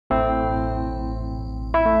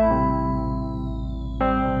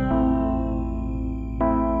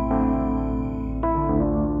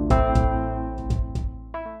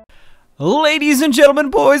Ladies and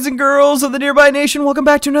gentlemen, boys and girls of the Nearby Nation, welcome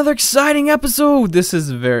back to another exciting episode. This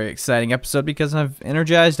is a very exciting episode because I'm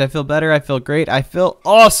energized, I feel better, I feel great, I feel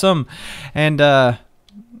awesome. And I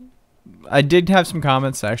did have some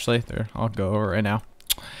comments, actually. There, I'll go over right now.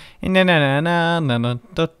 You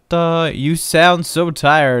sound so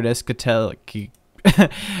tired, Esqueletico.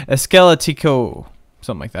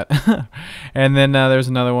 Something like that. And then there's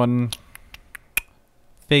another one.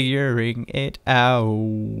 Figuring it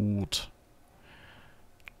out.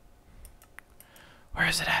 Where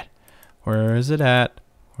is it at? Where is it at?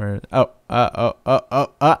 Where?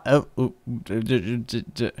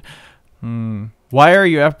 Why are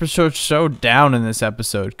you episodes so down in this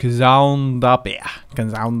episode? I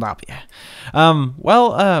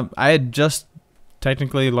had just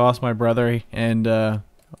technically lost my brother, and well,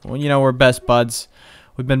 you know, we're best buds.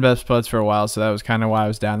 We've been best buds for a while, so that was kind of why I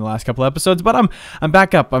was down the last couple episodes. But I'm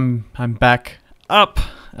back up. I'm back up.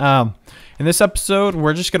 In this episode,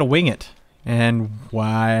 we're just gonna wing it. And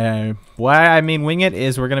why I mean wing it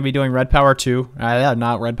is we're gonna be doing Red Power 2.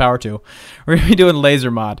 Not Red Power 2. We're gonna be doing Laser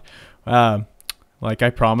Mod, like I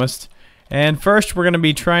promised. And first, we're gonna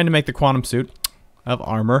be trying to make the quantum suit of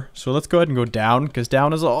armor. So let's go ahead and go down, because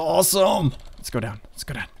down is awesome. Let's go down. Let's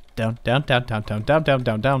go down. Down, down, down, down, down, down, down,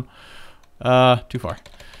 down, down. Too far.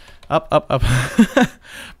 Up, up, up.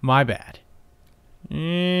 My bad.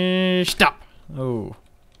 Stop. Oh,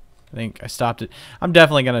 I think I stopped it. I'm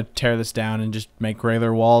definitely gonna tear this down and just make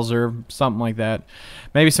regular walls or something like that.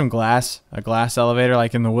 Maybe some glass, a glass elevator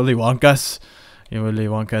like in the Willy Wonkas. Yeah, Willy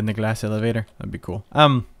Wonka in the glass elevator. That'd be cool.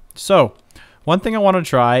 So one thing I want to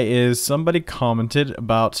try is somebody commented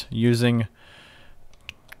about using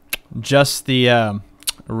just the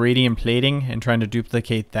radium plating and trying to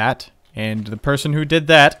duplicate that. And the person who did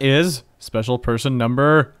that is special person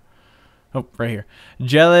number, oh, right here,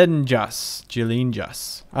 Jillian Just.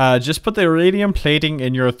 Just put the radium plating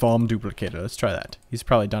in your thumb duplicator. Let's try that. He's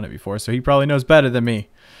probably done it before, so he probably knows better than me.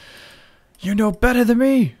 You know better than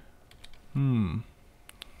me.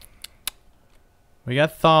 We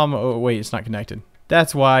got thumb. Oh, wait, it's not connected.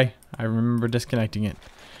 That's why I remember disconnecting it.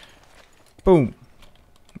 Boom.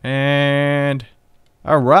 And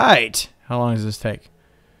all right. How long does this take?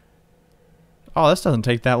 Oh, this doesn't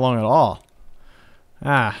take that long at all.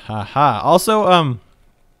 Also,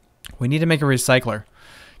 we need to make a recycler.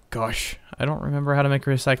 Gosh, I don't remember how to make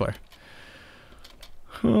a recycler.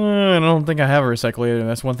 I don't think I have a recycler either.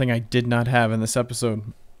 That's one thing I did not have in this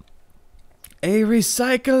episode. A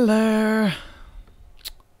recycler.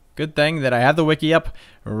 Good thing that I have the wiki up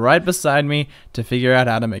right beside me to figure out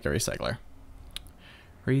how to make a recycler.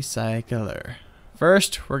 Recycler.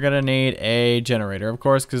 First, we're going to need a generator, of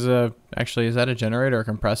course, because, actually, is that a generator or a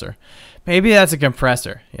compressor? Maybe that's a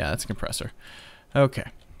compressor. Yeah, that's a compressor. Okay.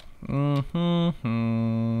 I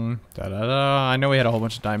know we had a whole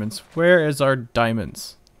bunch of diamonds. Where is our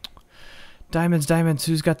diamonds? Diamonds, diamonds.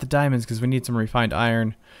 Who's got the diamonds? Because we need some refined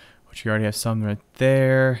iron, which we already have some right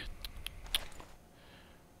there.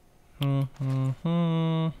 There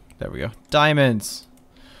we go. Diamonds.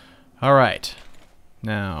 All right.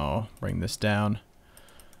 Now, bring this down.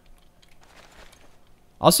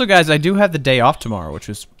 Also, guys, I do have the day off tomorrow, which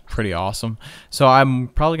is pretty awesome. So I'm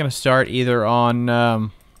probably going to start either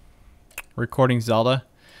on recording Zelda,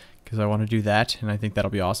 because I want to do that, and I think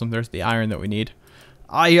that'll be awesome. There's the iron that we need.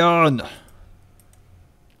 Iron!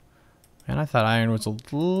 And I thought iron was a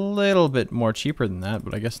little bit more cheaper than that,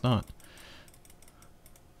 but I guess not.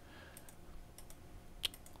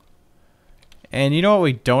 And you know what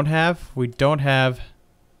we don't have? We don't have...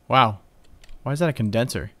 Wow. Why is that a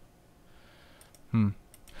condenser?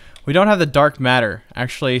 We don't have the dark matter.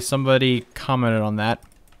 Actually, somebody commented on that.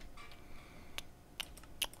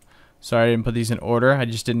 Sorry I didn't put these in order. I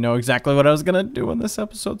just didn't know exactly what I was going to do in this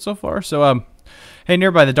episode so far. So, hey,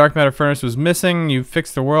 Nearby, the dark matter furnace was missing. You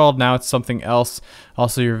fixed the world. Now it's something else.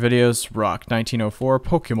 Also, your videos rock. 1904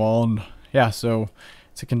 Pokemon. Yeah, so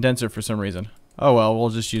it's a condenser for some reason. Oh, well, we'll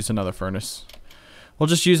just use another furnace. We'll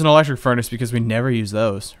just use an electric furnace because we never use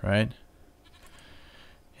those, right?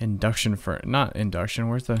 Induction furnace. Not induction.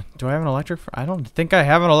 Where's the... Do I have an electric... I don't think I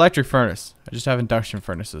have an electric furnace. I just have induction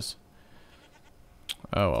furnaces.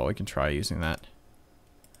 Oh, well, we can try using that.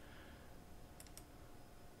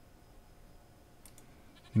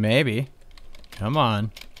 Maybe. Come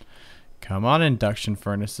on. Come on, induction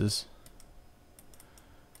furnaces.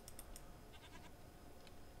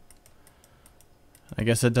 I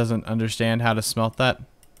guess it doesn't understand how to smelt that.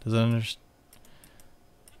 Does it understand?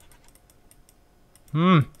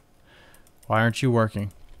 Why aren't you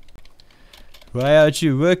working? Why aren't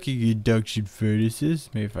you working, induction furnaces?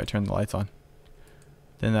 Maybe if I turn the lights on.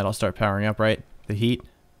 Then that'll start powering up, right? The heat.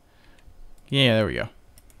 Yeah, there we go.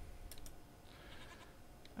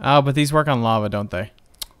 Oh, but these work on lava, don't they?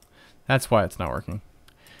 That's why it's not working.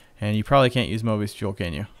 And you probably can't use Mobius fuel,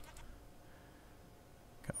 can you?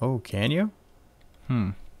 Oh, can you?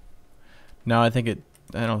 No, I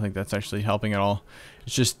don't think that's actually helping at all.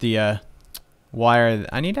 It's just the wire.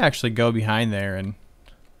 I need to actually go behind there and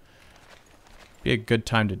be a good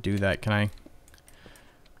time to do that. Can I?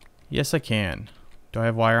 Yes, I can. Do I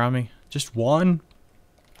have wire on me? Just one?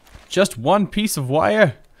 Just one piece of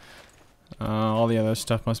wire? All the other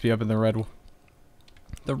stuff must be up in the red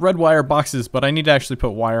wire boxes, but I need to actually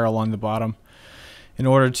put wire along the bottom in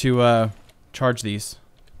order to charge these.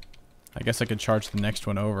 I guess I could charge the next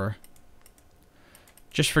one over.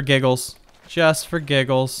 Just for giggles. Just for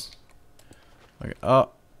giggles. Okay. Oh,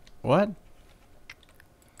 what?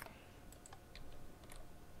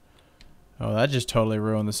 Oh, that just totally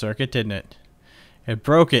ruined the circuit, didn't it? It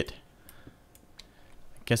broke it.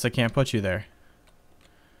 I guess I can't put you there.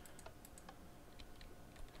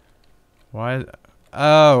 Why?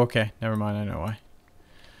 Oh, okay. Never mind. I know why.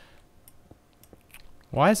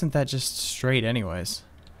 Why isn't that just straight anyways?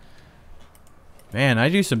 Man, I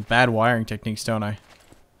do some bad wiring techniques, don't I?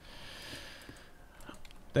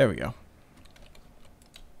 There we go.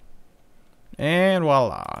 And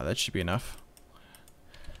voila. That should be enough.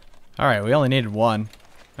 Alright, we only needed one.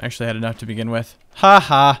 I actually had enough to begin with. Ha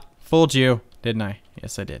ha! Fooled you, didn't I?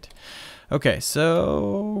 Yes, I did. Okay,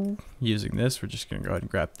 so using this, we're just going to go ahead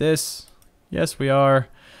and grab this. Yes, we are.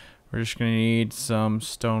 We're just going to need some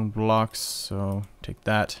stone blocks, so take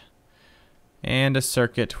that. And a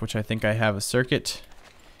circuit, which I think I have a circuit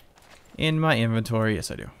in my inventory.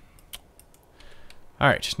 Yes, I do.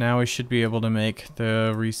 Alright, now we should be able to make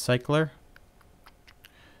the recycler.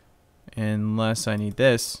 Unless I need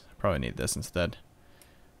this. Probably need this instead.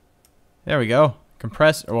 There we go.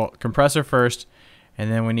 Compressor first,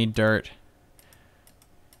 and then we need dirt.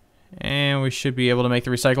 And we should be able to make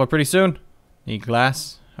the recycler pretty soon. Need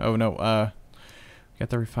glass. Oh no, got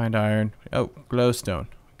the refined iron. Oh, glowstone.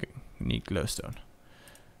 Okay, we need glowstone.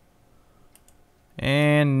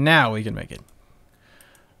 And now we can make it.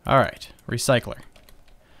 Alright, recycler.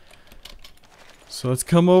 So let's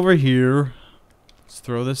come over here. Let's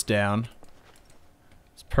throw this down.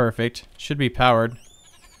 It's perfect. Should be powered.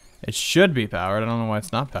 It should be powered. I don't know why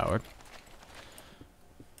it's not powered.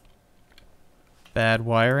 Bad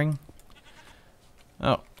wiring.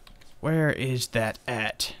 Oh, where is that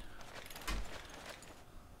at?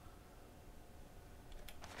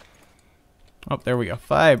 Oh, there we go.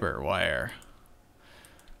 Fiber wire.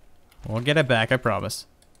 We'll get it back, I promise.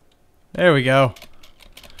 There we go.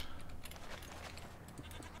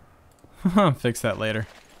 Fix that later.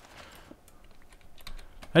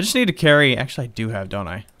 I just need to carry... Actually, I do have, don't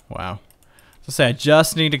I? Wow. So say I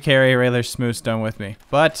just need to carry a regular smooth stone with me.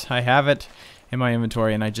 But I have it in my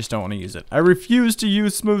inventory and I just don't want to use it. I refuse to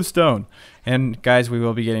use smooth stone. And guys, we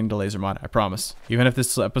will be getting to laser mod, I promise. Even if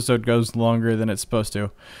this episode goes longer than it's supposed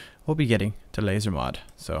to, we'll be getting to laser mod.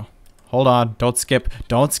 So hold on. Don't skip.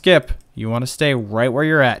 Don't skip. You want to stay right where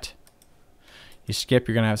you're at. You skip,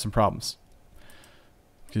 you're going to have some problems.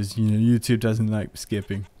 Because, you know, YouTube doesn't like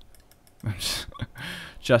skipping.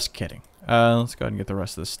 Just kidding. Let's go ahead and get the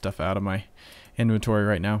rest of this stuff out of my inventory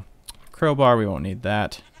right now. Crowbar, we won't need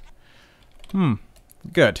that.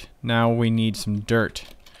 Good. Now we need some dirt.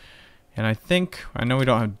 And I know we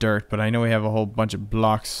don't have dirt, but I know we have a whole bunch of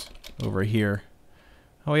blocks over here.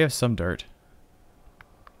 Oh, we have some dirt.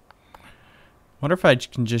 Wonder if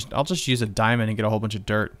I'll just use a diamond and get a whole bunch of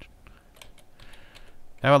dirt.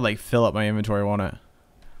 That would like fill up my inventory, won't it?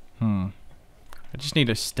 I just need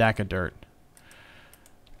a stack of dirt.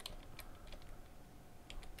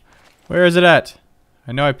 Where is it at?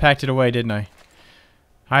 I know I packed it away, didn't I?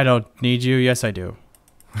 I don't need you. Yes, I do.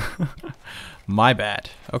 My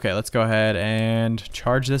bad. Okay, let's go ahead and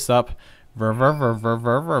charge this up. Too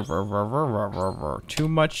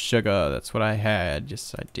much sugar. That's what I had.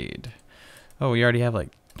 Yes, I did. Oh, we already have like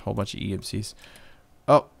a whole bunch of EMCs.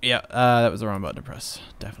 Oh, yeah. That was the wrong button to press.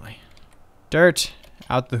 Definitely. Dirt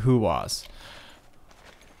out the hoo-wahs.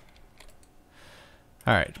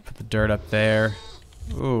 Alright, put the dirt up there.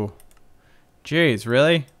 Ooh. Jeez,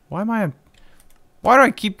 really? Why do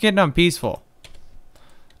I keep getting on peaceful?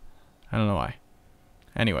 I don't know why.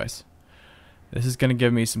 Anyways. This is gonna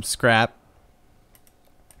give me some scrap.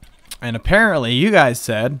 And apparently you guys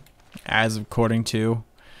said, as according to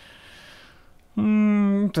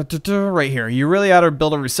right here, you really ought to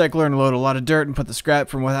build a recycler and load a lot of dirt and put the scrap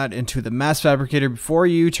from without into the mass fabricator before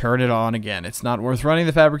you turn it on again. It's not worth running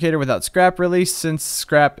the fabricator without scrap release, since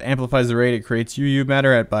scrap amplifies the rate it creates UU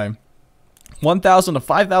matter at by 1,000 to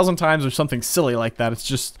 5,000 times or something silly like that.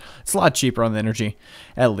 It's a lot cheaper on the energy,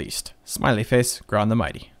 at least. Smiley face, Gron the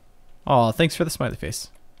Mighty. Oh, thanks for the smiley face.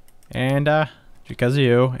 And because of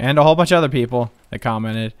you and a whole bunch of other people that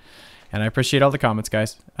commented, and I appreciate all the comments,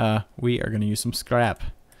 guys. We are gonna use some scrap.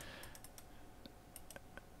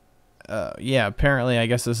 Yeah, apparently I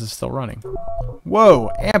guess this is still running. Whoa,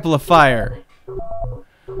 amplifier.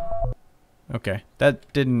 Okay,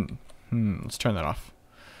 that didn't. Let's turn that off.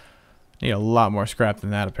 Need a lot more scrap than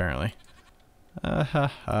that, apparently.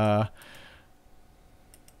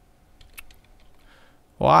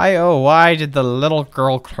 Why, oh, why did the little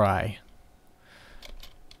girl cry?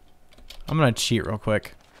 I'm gonna cheat real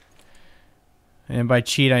quick. And by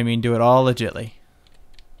cheat, I mean do it all legitly.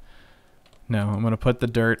 No, I'm gonna put the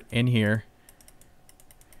dirt in here.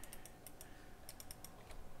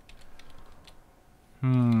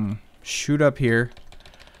 Shoot up here.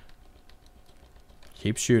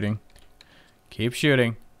 Keep shooting. Keep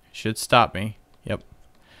shooting. Should stop me. Yep.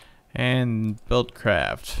 And build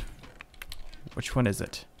craft. Which one is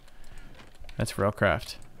it? That's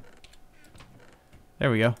railcraft. There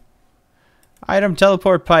we go. Item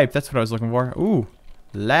teleport pipe. That's what I was looking for. Ooh.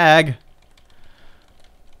 Lag.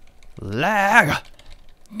 Lag.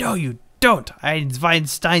 No, you don't.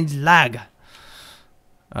 Einstein's lag.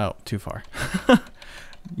 Oh, too far.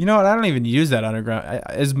 You know what? I don't even use that underground.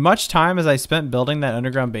 As much time as I spent building that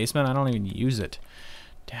underground basement, I don't even use it.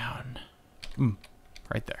 Down.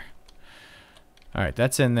 Right there. Alright,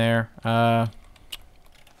 that's in there. One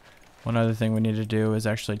other thing we need to do is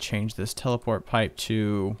actually change this teleport pipe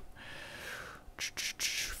to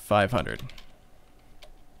 500.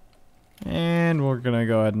 And we're going to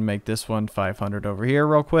go ahead and make this one 500 over here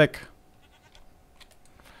real quick.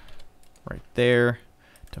 Right there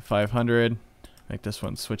to 500. Make this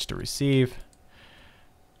one switch to receive.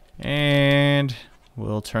 And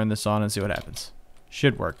we'll turn this on and see what happens.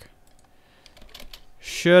 Should work.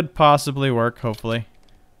 Should possibly work, hopefully.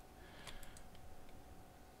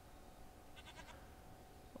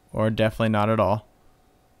 Or definitely not at all.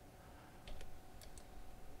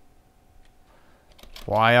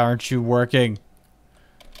 Why aren't you working?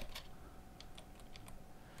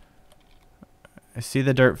 I see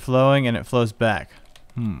the dirt flowing and it flows back.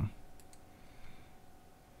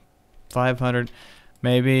 500.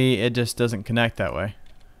 Maybe it just doesn't connect that way.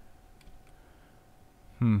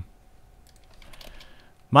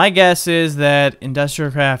 My guess is that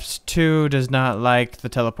Industrial Crafts 2 does not like the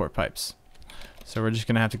teleport pipes. So we're just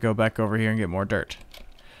going to have to go back over here and get more dirt.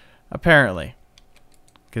 Apparently.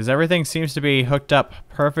 Because everything seems to be hooked up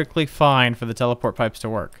perfectly fine for the teleport pipes to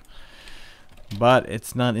work. But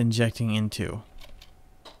it's not injecting into.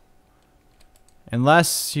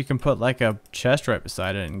 Unless you can put like a chest right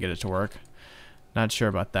beside it and get it to work. Not sure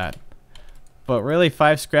about that. But really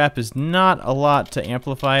 5 scrap is not a lot to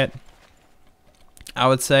amplify it. I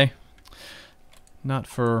would say. Not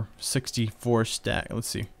for 64 stack. Let's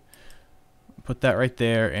see. Put that right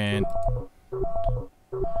there and...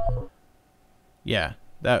 yeah,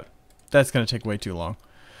 that's going to take way too long.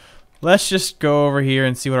 Let's just go over here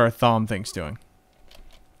and see what our thumb thing's doing.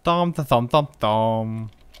 Thumb, the thumb, thumb,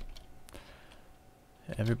 thumb.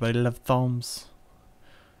 Everybody loves thumbs.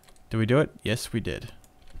 Did we do it? Yes, we did.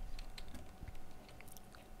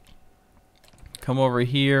 Come over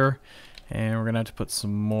here, and we're going to have to put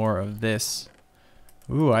some more of this.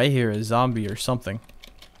 Ooh, I hear a zombie or something.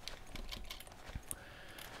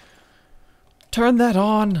 Turn that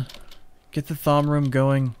on. Get the thumb room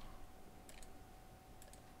going.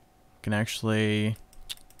 Can actually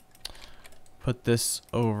put this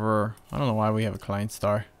over. I don't know why we have a Kleinwein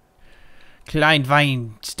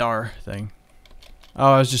star thing.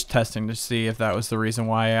 Oh, I was just testing to see if that was the reason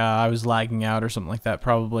why I was lagging out or something like that.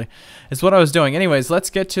 Probably is what I was doing. Anyways, let's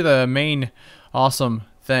get to the main awesome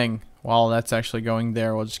thing. While that's actually going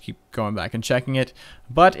there, we'll just keep going back and checking it.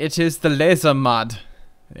 But it is the laser mod.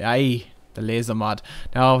 Aye. The laser mod.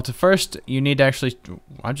 Now, to first, you need to actually...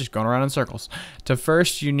 I'm just going around in circles. To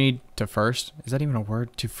first, you need... To first? Is that even a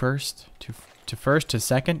word? To first? To first? To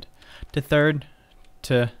second? To third?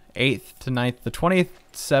 To 8th? To 9th? The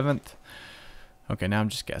 27th? Okay, now I'm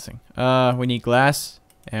just guessing. We need glass,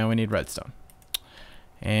 and we need redstone.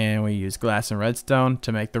 And we use glass and redstone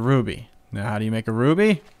to make the ruby. Now, how do you make a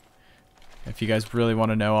ruby? If you guys really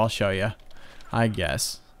want to know, I'll show you. I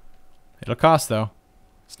guess. It'll cost, though.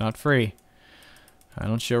 It's not free. I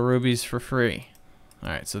don't show rubies for free.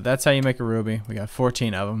 Alright, so that's how you make a ruby. We got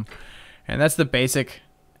 14 of them. And that's the basic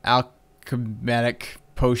alchematic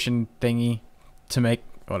potion thingy to make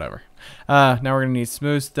whatever. Now we're going to need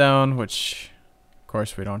smooth stone, which, of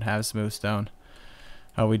course, we don't have smooth stone.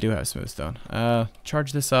 Oh, we do have smooth stone.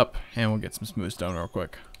 Charge this up, and we'll get some smooth stone real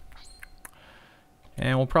quick.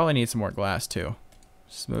 And we'll probably need some more glass, too.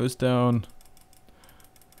 Smooth stone.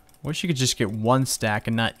 Wish you could just get 1 stack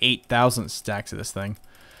and not 8,000 stacks of this thing.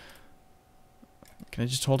 Can I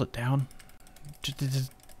just hold it down?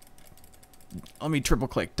 Let me triple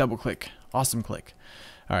click, double click, awesome click.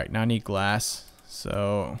 Alright, now I need glass.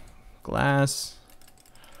 So, glass.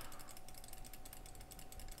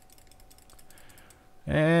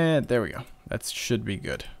 And there we go. That should be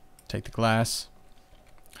good. Take the glass.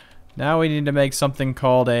 Now we need to make something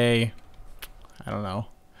called a, I don't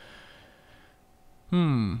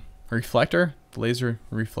know. Reflector? The laser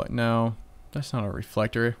reflect. No, that's not a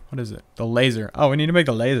reflector. What is it? The laser. Oh, we need to make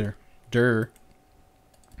the laser. Durr.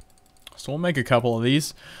 So we'll make a couple of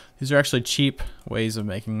these. These are actually cheap ways of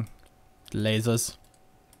making lasers.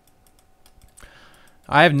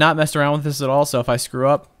 I have not messed around with this at all, so if I screw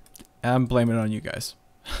up, I'm blaming it on you guys.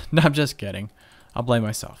 No, I'm just kidding. I'll blame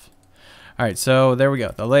myself. Alright, so there we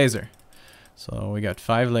go. The laser. So we got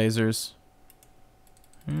 5 lasers.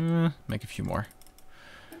 Make a few more.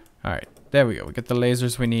 Alright, there we go. We got the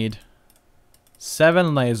lasers we need.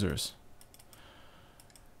 7 lasers.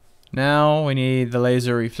 Now we need the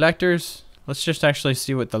laser reflectors. Let's just actually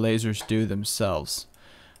see what the lasers do themselves.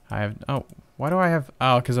 I have, oh, why do I have,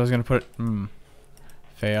 oh, because I was going to put it,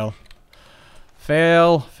 fail.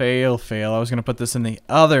 Fail, fail, fail. I was going to put this in the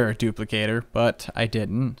other duplicator, but I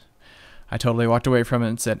didn't. I totally walked away from it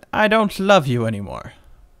and said, I don't love you anymore.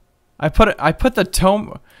 I put the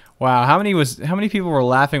tome. Wow, how many people were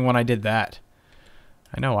laughing when I did that?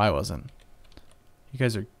 I know I wasn't. You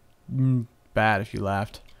guys are bad if you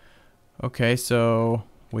laughed. Okay, so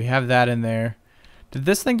we have that in there. Did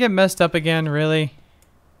this thing get messed up again, really?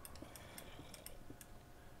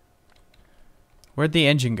 Where'd the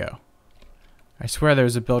engine go? I swear there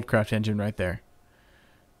was a Buildcraft engine right there.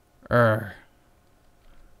 And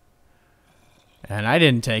I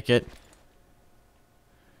didn't take it.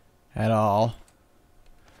 At all.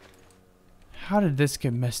 How did this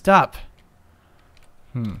get messed up?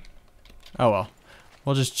 Oh well.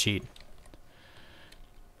 We'll just cheat.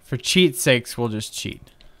 For cheat's sakes, we'll just cheat.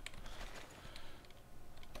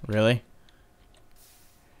 Really?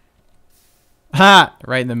 Ha!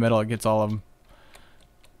 Right in the middle, it gets all of them.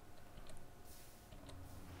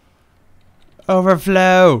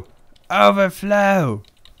 Overflow! Overflow!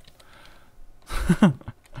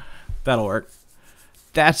 That'll work.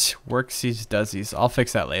 That worksies dosies. I'll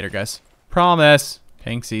fix that later, guys. Promise.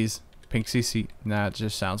 Pinksies. Pinksy. Nah, it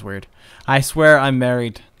just sounds weird. I swear I'm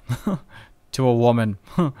married to a woman.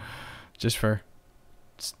 Just for...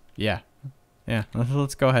 Yeah. Yeah.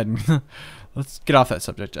 Let's go ahead and... let's get off that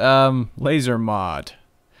subject. Laser mod.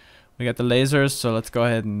 We got the lasers, so let's go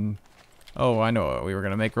ahead and... Oh, I know what we were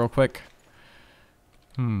going to make real quick.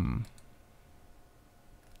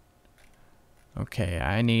 Okay,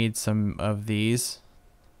 I need some of these.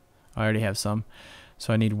 I already have some.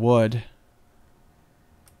 So I need wood.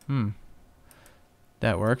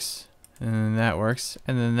 That works. And then that works.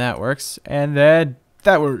 And then that works. And then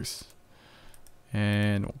that works.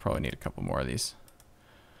 And we'll probably need a couple more of these.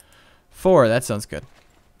 4, that sounds good.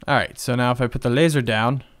 Alright, so now if I put the laser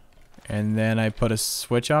down, and then I put a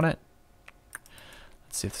switch on it.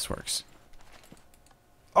 Let's see if this works.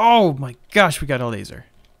 Oh my gosh, we got a laser.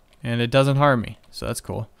 And it doesn't harm me, so that's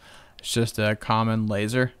cool. It's just a common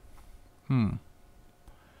laser. The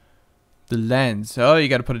lens. Oh, you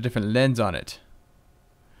gotta put a different lens on it.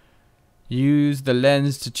 Use the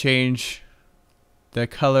lens to change the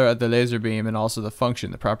color of the laser beam and also the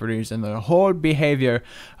function, the properties, and the whole behavior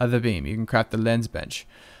of the beam. You can craft the lens bench.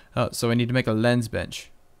 Oh, so I need to make a lens bench.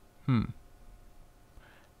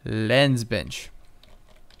 Lens bench.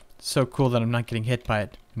 So cool that I'm not getting hit by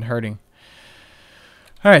it and hurting.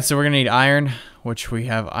 Alright, so we're going to need iron, which we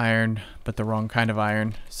have iron, but the wrong kind of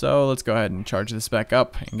iron. So let's go ahead and charge this back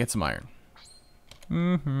up and get some iron.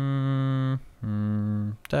 Oh,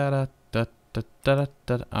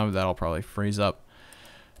 that'll probably freeze up.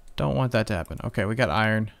 Don't want that to happen. Okay, we got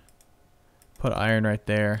iron. Put iron right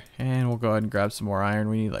there, and we'll go ahead and grab some more iron.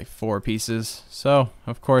 We need like 4 pieces. So,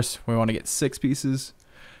 of course, we want to get 6 pieces,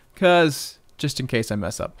 because just in case I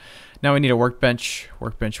mess up. Now we need a workbench.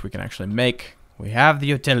 Workbench we can actually make. We have the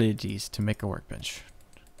utilities to make a workbench.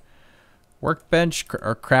 Workbench,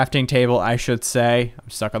 or crafting table, I should say. I'm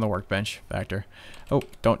stuck on the workbench factor. Oh,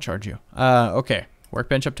 don't charge you. Okay,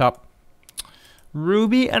 workbench up top.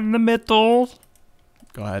 Ruby in the middle.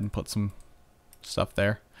 Go ahead and put some stuff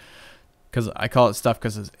there. Because I call it stuff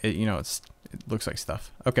because it looks like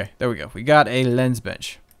stuff. Okay, there we go. We got a lens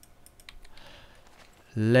bench.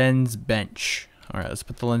 Lens bench. All right, let's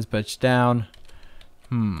put the lens bench down.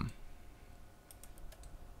 I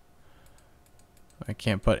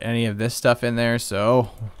can't put any of this stuff in there,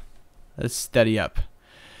 so let's steady up.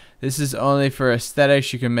 This is only for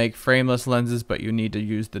aesthetics. You can make frameless lenses, but you need to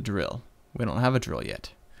use the drill. We don't have a drill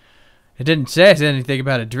yet. It didn't say anything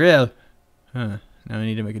about a drill. Huh. Now I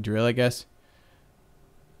need to make a drill, I guess.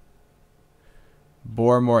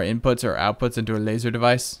 Bore more inputs or outputs into a laser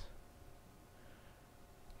device.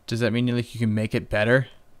 Does that mean like you can make it better?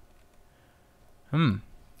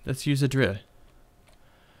 Let's use a drill.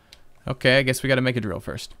 Okay, I guess we gotta make a drill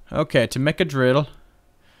first. Okay, to make a drill.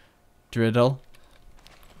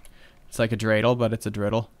 It's like a dreidel, but it's a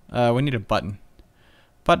driddle. We need a button.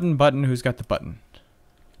 Button, who's got the button?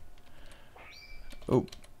 Oh,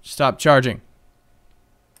 stop charging.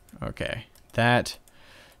 Okay, that.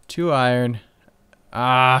 2 iron.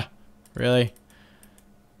 Ah, really?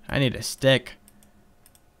 I need a stick.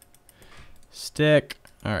 Stick.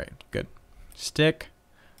 Alright, good. Stick.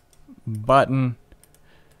 Button.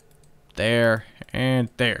 There. And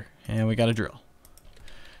there. And we got a drill.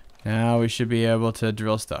 Now we should be able to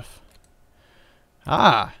drill stuff.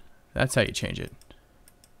 Ah, that's how you change it.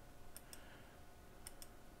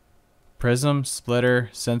 Prism, splitter,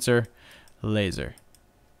 sensor, laser.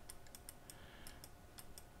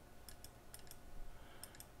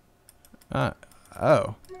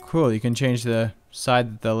 Oh, cool. You can change the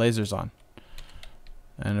side that the laser's on.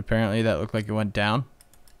 And apparently that looked like it went down.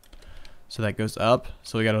 So that goes up.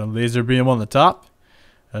 So we got a laser beam on the top.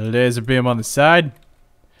 A laser beam on the side.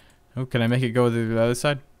 Oh, can I make it go to the other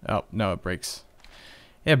side? Oh, no, it breaks.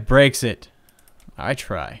 It breaks it. I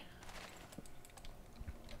try.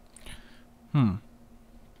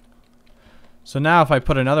 So now if I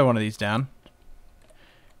put another one of these down.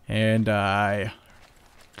 And I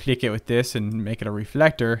click it with this and make it a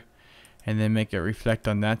reflector. And then make it reflect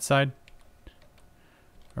on that side.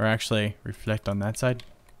 Or actually reflect on that side.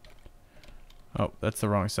 Oh, that's the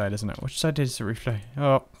wrong side, isn't it? Which side does it reflect?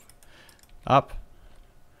 Oh, up.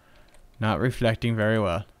 Not reflecting very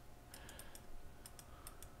well.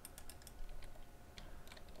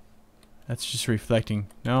 That's just reflecting.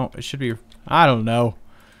 No, it should be, I don't know.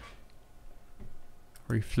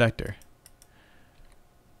 Reflector.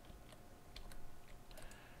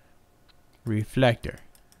 Reflector.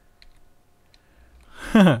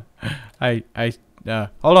 Hold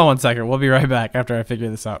on one second. We'll be right back after I figure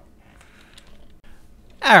this out.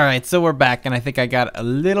 Alright, so we're back, and I think I got a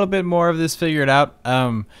little bit more of this figured out.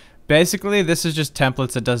 Basically, this is just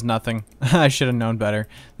templates. It does nothing. I should have known better.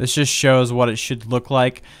 This just shows what it should look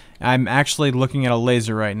like. I'm actually looking at a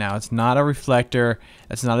laser right now. It's not a reflector.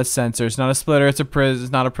 It's not a sensor. It's not a splitter. It's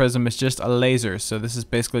not a prism. It's just a laser. So this is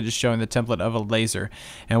basically just showing the template of a laser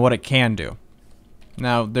and what it can do.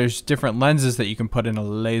 Now, there's different lenses that you can put in a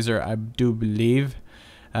laser, I do believe.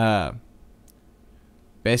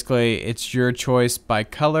 Basically, it's your choice by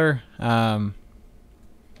color.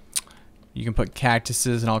 You can put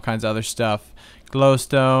cactuses and all kinds of other stuff.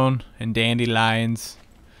 Glowstone and dandelions.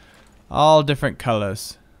 All different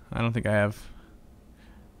colors. I don't think I have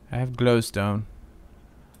glowstone.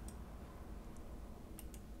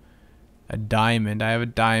 A diamond. I have a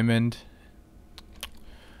diamond.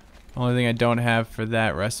 Only thing I don't have for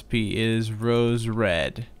that recipe is rose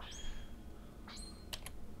red.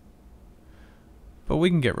 But we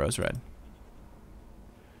can get rose red.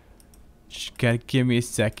 Just gotta give me a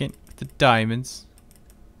second. The diamonds.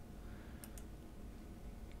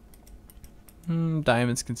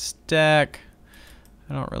 Diamonds can stack.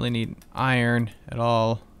 I don't really need iron at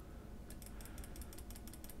all.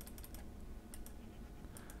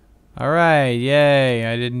 Alright,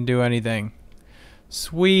 yay, I didn't do anything.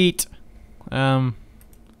 Sweet.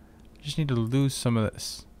 Just need to lose some of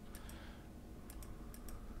this.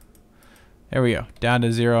 There we go. Down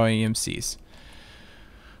to 0 EMCs.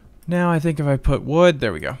 Now I think if I put wood,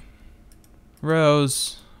 there we go.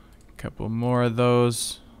 Rose. A couple more of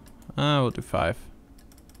those. We'll do 5.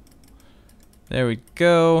 There we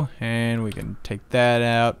go. And we can take that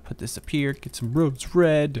out. Put this up here. Get some rose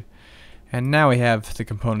red. And now we have the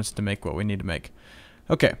components to make what we need to make.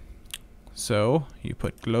 Okay. So, you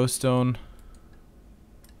put glowstone.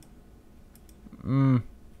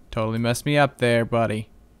 Totally messed me up there, buddy.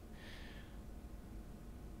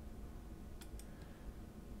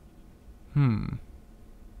 There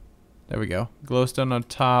we go. Glowstone on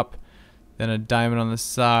top, then a diamond on the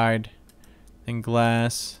side, then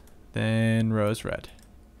glass, then rose red.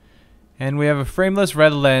 And we have a frameless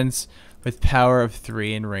red lens with power of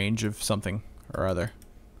 3 and range of something or other.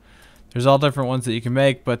 There's all different ones that you can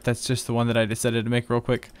make, but that's just the one that I decided to make real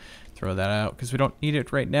quick. Throw that out because we don't need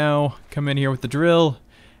it right now. Come in here with the drill,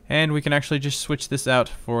 and we can actually just switch this out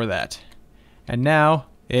for that. And now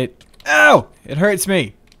it... Ow! It hurts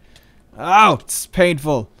me. Oh, it's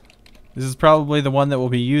painful. This is probably the one that we'll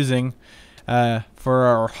be using for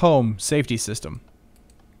our home safety system.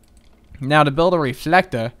 Now to build a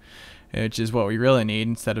reflector, which is what we really need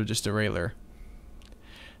instead of just a regular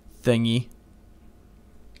thingy,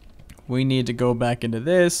 we need to go back into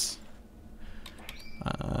this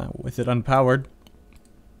with it unpowered.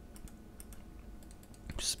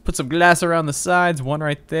 Just put some glass around the sides, one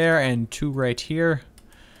right there and two right here.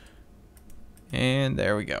 And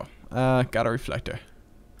there we go. Got a reflector.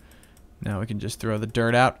 Now we can just throw the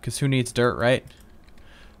dirt out, because who needs dirt, right?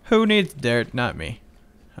 Who needs dirt? Not me.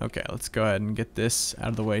 Okay, let's go ahead and get this out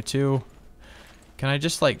of the way too. Can I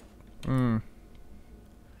just like...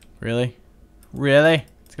 Really? Really?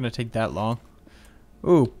 It's gonna take that long?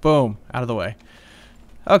 Ooh, boom. Out of the way.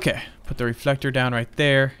 Okay, put the reflector down right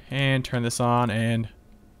there, and turn this on, and...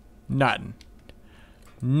 Nothing.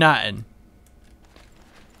 Nothing.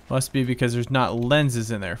 Must be because there's not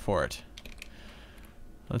lenses in there for it.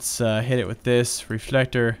 Let's hit it with this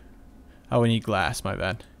reflector. Oh, we need glass, my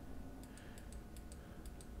bad.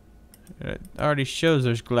 It already shows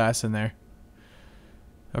there's glass in there.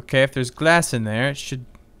 Okay, if there's glass in there, it should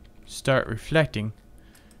start reflecting,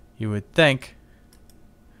 you would think,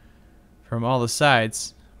 from all the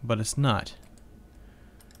sides, but it's not.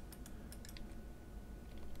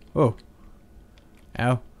 Oh.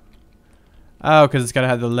 Ow. Oh, because it's got to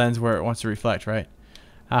have the lens where it wants to reflect, right?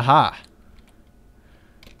 Aha.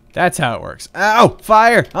 That's how it works. Ow!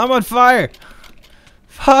 Fire! I'm on fire!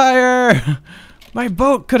 Fire! My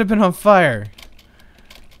boat could have been on fire.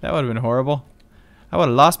 That would have been horrible. I would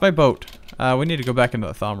have lost my boat. We need to go back into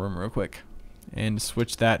the thumb room real quick and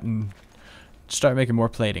switch that and start making more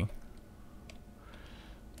plating.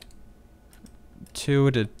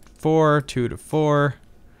 2 to 4, 2 to 4.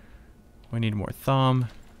 We need more thumb.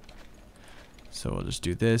 So we'll just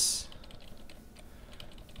do this.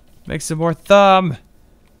 Make some more thumb.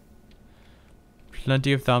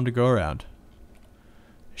 Plenty of thumb to go around.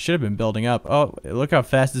 Should have been building up. Oh, look how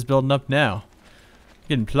fast it's building up now.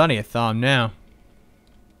 Getting plenty of thumb now.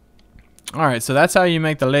 Alright, so that's how you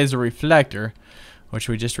make the laser reflector, which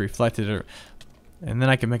we just reflected it. And then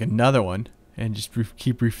I can make another one and just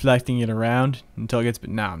keep reflecting it around until it gets...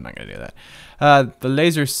 No, I'm not going to do that. The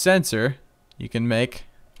laser sensor you can make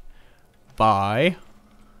by...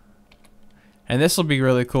 And this will be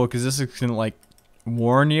really cool because this is going to like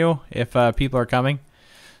warn you if people are coming.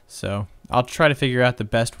 So I'll try to figure out the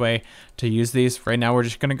best way to use these. Right now we're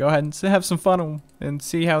just going to go ahead and have some fun and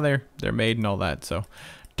see how they're made and all that. So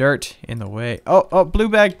dirt in the way. Oh, blue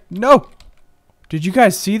bag. No! Did you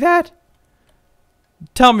guys see that?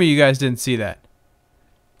 Tell me you guys didn't see that.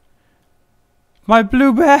 My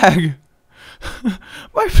blue bag.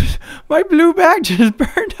 my blue bag just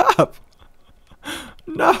burned up.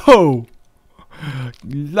 No.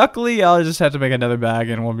 Luckily, I'll just have to make another bag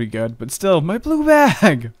and we'll be good. But still, my blue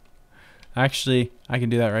bag. Actually, I can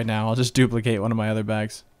do that right now. I'll just duplicate one of my other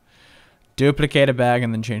bags. Duplicate a bag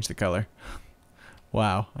and then change the color.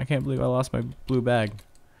 Wow, I can't believe I lost my blue bag.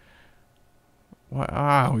 What?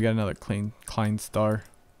 Ah, we got another Klein star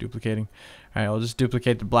duplicating. Alright, I'll just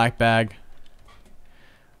duplicate the black bag,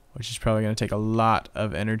 which is probably going to take a lot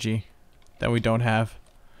of energy that we don't have.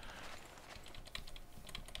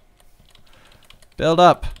 Build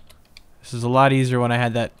up. This is a lot easier when I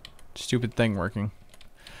had that stupid thing working.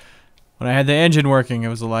 When I had the engine working, it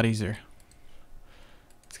was a lot easier.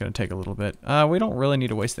 It's going to take a little bit. We don't really need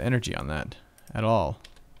to waste the energy on that at all.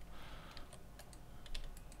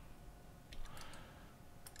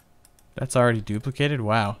 That's already duplicated?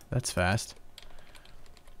 Wow, that's fast.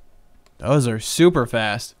 Those are super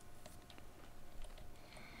fast.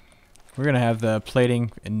 We're going to have the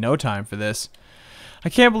plating in no time for this. I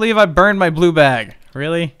can't believe I burned my blue bag.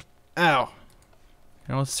 Really? Ow.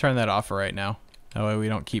 Now let's turn that off for right now. That way we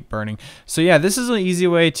don't keep burning. So yeah, this is an easy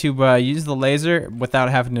way to use the laser without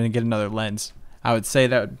having to get another lens. I would say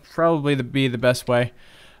that would probably be the best way.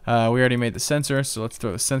 We already made the sensor, so let's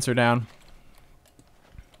throw the sensor down.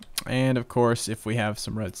 And of course, if we have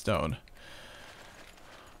some redstone.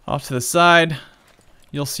 Off to the side,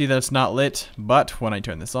 you'll see that it's not lit, but when I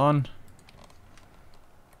turn this on,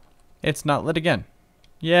 it's not lit again.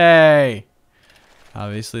 Yay!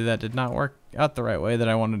 Obviously that did not work out the right way that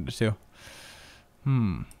I wanted it to.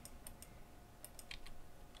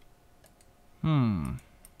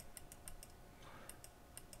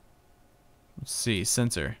 Let's see,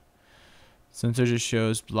 sensor. Sensor just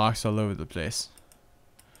shows blocks all over the place.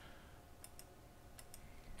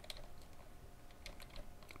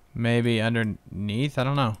 Maybe underneath? I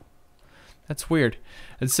don't know. That's weird.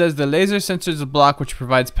 It says the laser sensor is a block which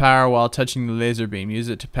provides power while touching the laser beam. Use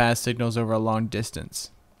it to pass signals over a long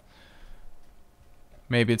distance.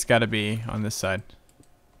 Maybe it's got to be on this side.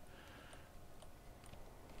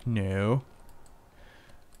 No.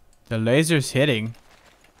 The laser's hitting.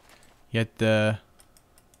 Yet I'm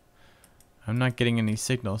not getting any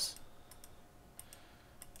signals.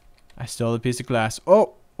 I stole a piece of glass.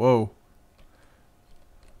 Oh! Whoa.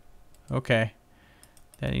 Okay.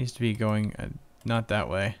 That needs to be going not that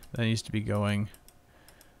way. That needs to be going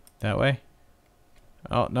that way.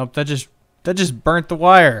 Oh, nope. That just burnt the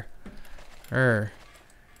wire. And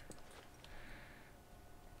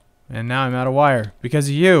now I'm out of wire because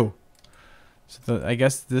of you. So I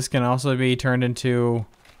guess this can also be turned into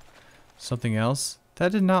something else.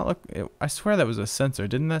 That did not look... I swear that was a sensor.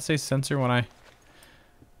 Didn't that say sensor when I...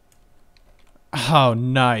 Oh,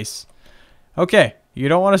 nice. Okay, you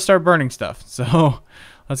don't want to start burning stuff. So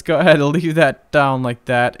let's go ahead and leave that down like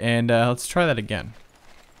that. And let's try that again.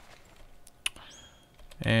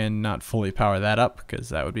 And not fully power that up because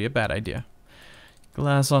that would be a bad idea.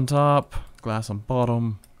 Glass on top, glass on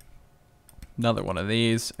bottom. Another one of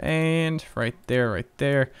these. And right there, right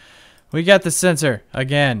there. We got the sensor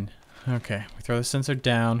again. Okay, we throw the sensor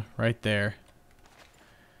down right there.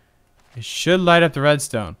 It should light up the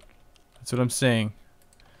redstone. That's what I'm saying.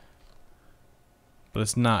 But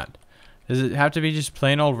it's not. Does it have to be just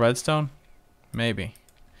plain old redstone? Maybe.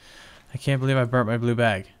 I can't believe I burnt my blue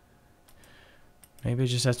bag. Maybe it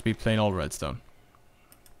just has to be plain old redstone.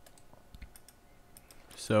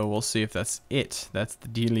 So we'll see if that's it. That's the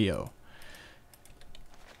dealio.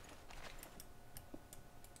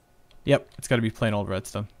 Yep, it's got to be plain old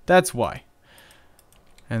redstone. That's why.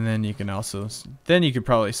 And then you can also... Then you could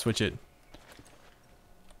probably switch it.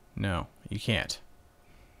 No, you can't.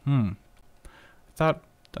 I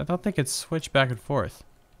thought they could switch back and forth.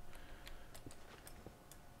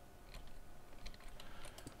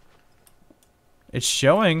 It's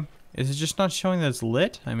showing. Is it just not showing that it's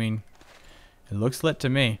lit? I mean, it looks lit to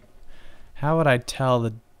me. How would I tell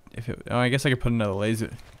the... if it... Oh, I guess I could put another laser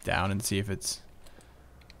down and see if it's...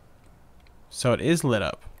 So it is lit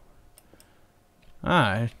up.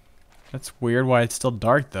 Ah, that's weird why it's still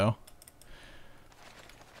dark though.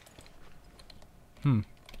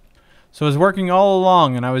 So it was working all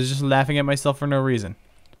along and I was just laughing at myself for no reason.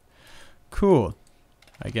 Cool.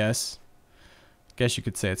 I guess. Guess you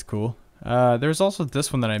could say it's cool. There's also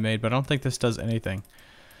this one that I made, but I don't think this does anything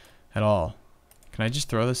at all. Can I just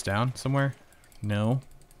throw this down somewhere? No.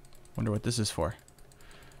 Wonder what this is for.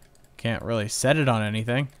 Can't really set it on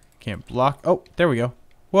anything. Can't block. Oh, there we go.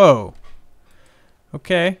 Whoa.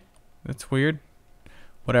 Okay. That's weird.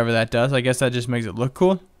 Whatever that does. I guess that just makes it look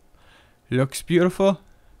cool. Looks beautiful.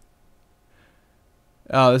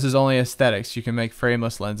 Oh, this is only aesthetics. You can make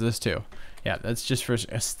frameless lenses too. Yeah, that's just for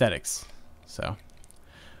aesthetics. So.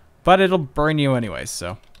 But it'll burn you anyways,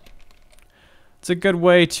 so. It's a good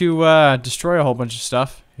way to destroy a whole bunch of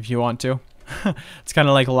stuff if you want to. It's kind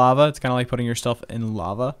of like lava. It's kind of like putting your stuff in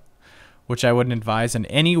lava. Which I wouldn't advise in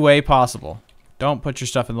any way possible. Don't put your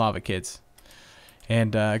stuff in lava, kids.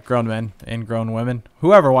 And grown men and grown women.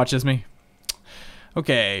 Whoever watches me.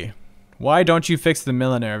 Okay. Why don't you fix the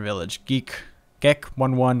millionaire village?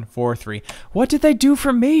 Geek1143. What did they do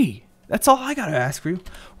for me? That's all I gotta ask for you.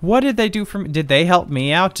 What did they do for me? Did they help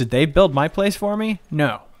me out? Did they build my place for me?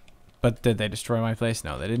 No. But did they destroy my place?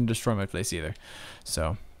 No, they didn't destroy my place either.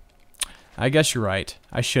 So, I guess you're right.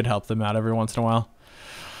 I should help them out every once in a while.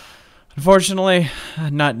 Unfortunately,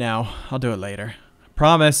 not now. I'll do it later. I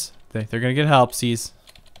promise. They're gonna get help, sees.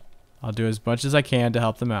 I'll do as much as I can to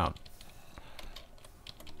help them out.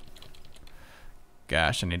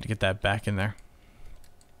 Gosh, I need to get that back in there.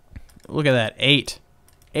 Look at that. 8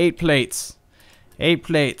 plates. 8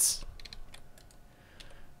 plates.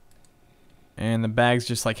 And the bag's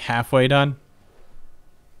just like halfway done.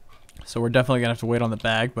 So we're definitely gonna have to wait on the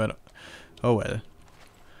bag, but oh well.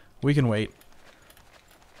 We can wait.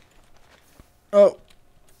 Oh.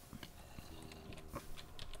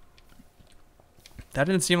 That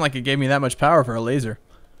didn't seem like it gave me that much power for a laser.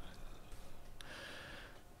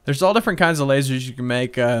 There's all different kinds of lasers you can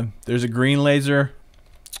make. There's a green laser.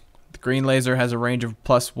 The green laser has a range of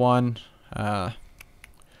 +1.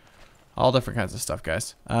 All different kinds of stuff,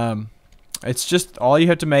 guys. It's just all you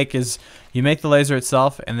have to make is you make the laser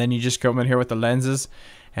itself, and then you just come in here with the lenses,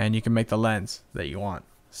 and you can make the lens that you want.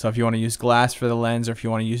 So if you want to use glass for the lens, or if you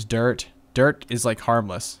want to use dirt, dirt is like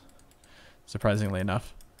harmless, surprisingly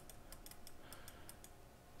enough.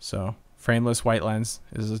 So frameless white lens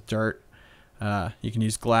is dirt. You can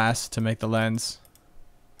use glass to make the lens.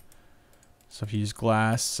 So if you use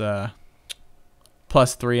glass,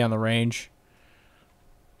 +3 on the range.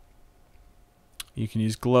 You can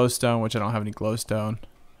use glowstone, which I don't have any glowstone.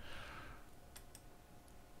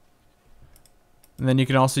 And then you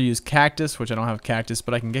can also use cactus, which I don't have cactus,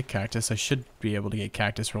 but I can get cactus. I should be able to get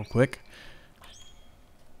cactus real quick.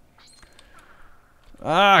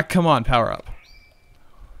 Ah, come on, power up.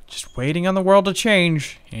 Just waiting on the world to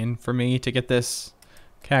change and for me to get this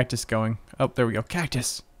cactus going. Oh, there we go.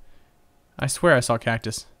 Cactus. I swear I saw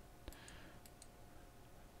cactus.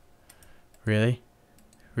 Really?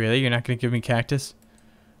 Really? You're not going to give me cactus?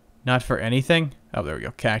 Not for anything? Oh, there we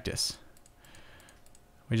go. Cactus.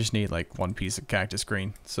 We just need like one piece of cactus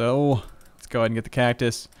green. So let's go ahead and get the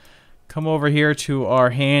cactus. Come over here to our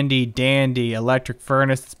handy dandy electric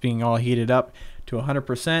furnace that's being all heated up to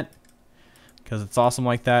 100%. Because it's awesome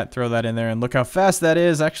like that. Throw that in there and look how fast that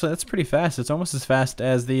is. Actually, that's pretty fast. It's almost as fast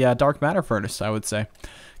as the dark matter furnace, I would say.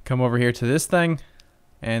 Come over here to this thing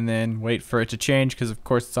and then wait for it to change because, of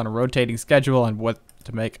course, it's on a rotating schedule and what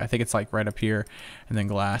to make. I think it's like right up here and then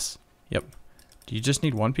glass. Yep. Do you just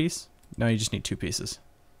need one piece? No, you just need 2 pieces.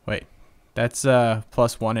 Wait. That's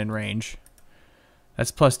 +1 in range.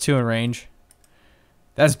 That's +2 in range.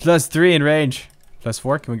 That's +3 in range.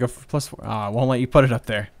 +4? Can we go for +4? Ah, it won't let you put it up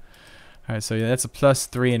there. Alright, so yeah, that's a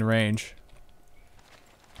 +3 in range.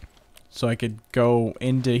 So I could go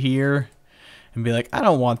into here and be like, I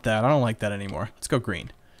don't want that. I don't like that anymore. Let's go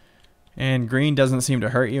green. And green doesn't seem to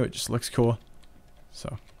hurt you. It just looks cool. So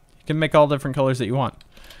you can make all different colors that you want.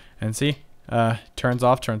 And see? Turns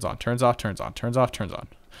off, turns on, turns off, turns on, turns off, turns on.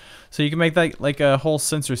 So you can make that like a whole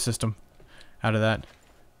sensor system out of that.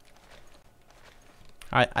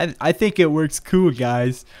 I think it works cool,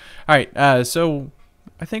 guys. Alright, so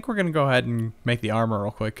I think we're going to go ahead and make the armor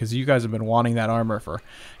real quick because you guys have been wanting that armor for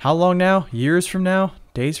how long now? Years from now?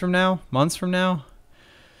 Days from now? Months from now?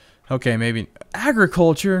 Okay, maybe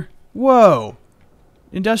agriculture. Whoa!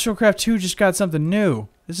 Industrial Craft 2 just got something new.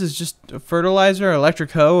 This is just a fertilizer,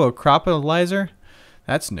 electric hoe, a cropilizer.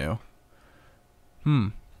 That's new.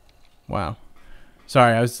 Wow.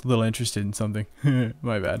 Sorry, I was a little interested in something.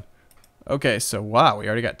 My bad. Okay, so wow, we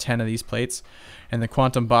already got 10 of these plates. And the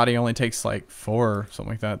quantum body only takes like 4 or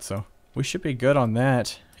something like that. So we should be good on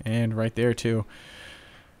that. And right there too.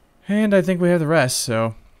 And I think we have the rest,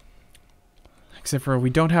 so. Except for we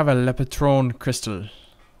don't have a Lepatron crystal.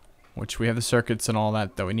 Which we have the circuits and all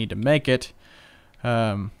that we need to make it.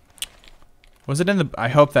 Was it in the... I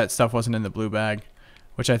hope that stuff wasn't in the blue bag.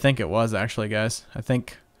 Which I think it was actually, guys. I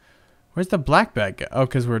think... Where's the black bag go? Oh,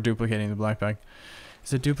 because we're duplicating the black bag.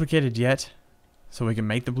 Is it duplicated yet? So we can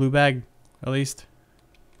make the blue bag, at least.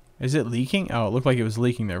 Is it leaking? Oh, it looked like it was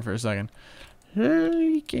leaking there for a second.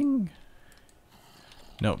 Leaking.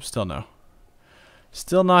 Nope, still no.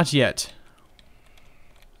 Still not yet.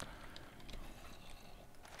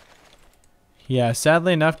 Yeah,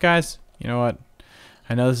 sadly enough, guys, you know what?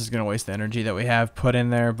 I know this is going to waste the energy that we have put in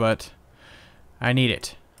there, but I need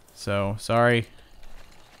it. So, sorry.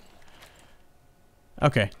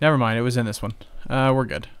 Okay, never mind. It was in this one. We're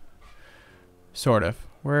good. Sort of.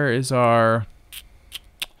 Where is our...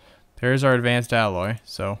 There's our advanced alloy,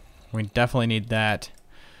 so we definitely need that.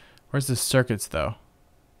 Where's the circuits, though?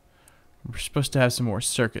 We're supposed to have some more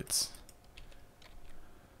circuits.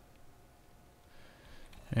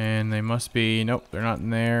 And they must be... Nope, they're not in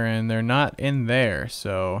there, and they're not in there,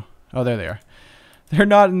 so... Oh, there they are. They're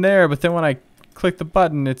not in there, but then when I click the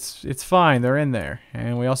button, it's fine. They're in there.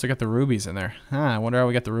 And we also got the rubies in there. I wonder how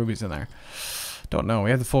we got the rubies in there. Don't know. We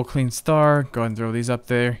have the full clean star. Go ahead and throw these up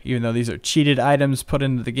there. Even though these are cheated items put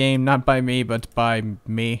into the game. Not by me, but by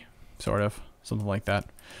me. Sort of. Something like that.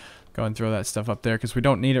 Go ahead and throw that stuff up there because we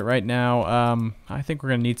don't need it right now. I think we're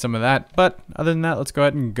going to need some of that. But other than that, let's go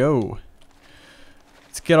ahead and go.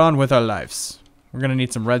 Let's get on with our lives. We're going to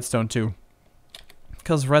need some redstone too.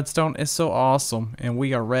 Because redstone is so awesome. And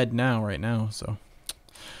we are red now, right now. So,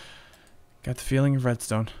 got the feeling of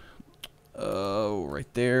redstone. Oh,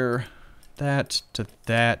 right there. That to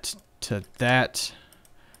that to that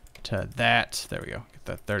to that. There we go. Get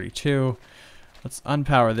that 32. Let's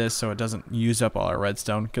unpower this so it doesn't use up all our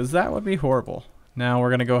redstone. Because that would be horrible. Now we're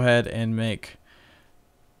going to go ahead and make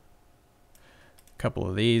a couple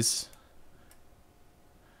of these.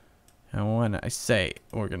 And when I say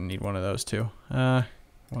we're going to need one of those too. One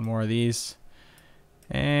more of these.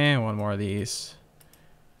 And one more of these.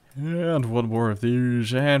 And one more of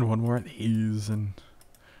these. And one more of these. And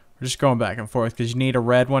we're just going back and forth because you need a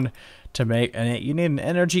red one to make. And you need an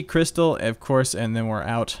energy crystal, of course. And then we're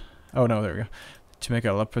out. Oh no, there we go. To make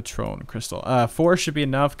a Le Patron crystal. 4 should be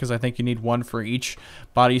enough because I think you need 1 for each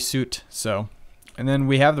bodysuit. So, and then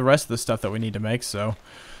we have the rest of the stuff that we need to make. So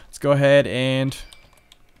let's go ahead and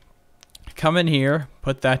come in here,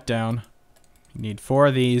 put that down. You need 4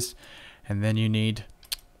 of these, and then you need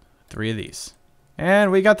 3 of these.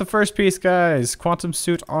 And we got the first piece, guys. Quantum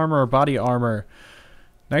suit armor, body armor.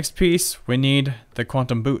 Next piece, we need the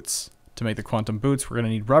quantum boots. To make the quantum boots, we're going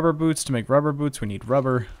to need rubber boots. To make rubber boots, we need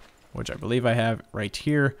rubber, which I believe I have right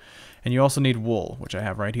here. And you also need wool, which I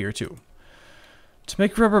have right here too. To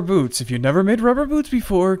make rubber boots, if you've never made rubber boots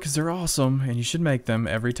before, because they're awesome, and you should make them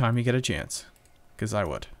every time you get a chance. Because I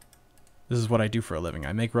would. This is what I do for a living.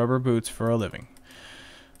 I make rubber boots for a living.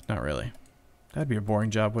 Not really. That'd be a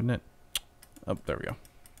boring job, wouldn't it? Oh, there we go.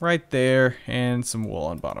 Right there, and some wool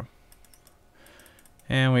on bottom.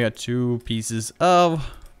 And we got 2 pieces of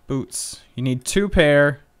boots. You need 2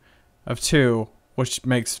 pair of 2, which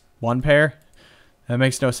makes 1 pair. That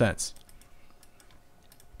makes no sense.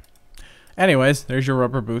 Anyways, there's your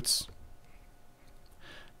rubber boots.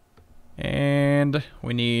 And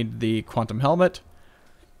we need the quantum helmet.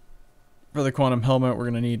 For the quantum helmet, we're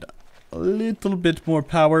going to need a little bit more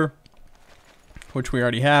power, which we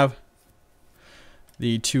already have.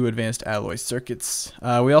 The 2 advanced alloy circuits.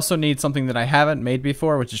 We also need something that I haven't made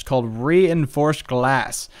before, which is called reinforced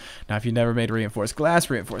glass. Now, if you've never made reinforced glass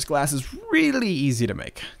is really easy to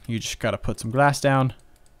make. You just gotta put some glass down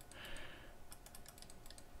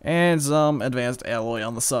and some advanced alloy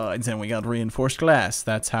on the sides, and we got reinforced glass.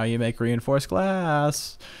 That's how you make reinforced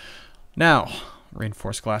glass. Now,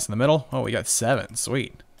 reinforced glass in the middle. Oh, we got 7.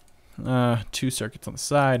 Sweet. 2 circuits on the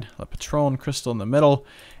side, a Patron crystal in the middle,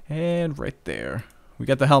 and right there. We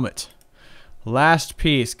got the helmet. Last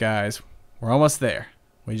piece, guys. We're almost there.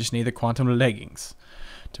 We just need the quantum leggings.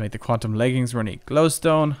 To make the quantum leggings, we're going to need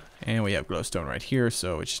glowstone. And we have glowstone right here,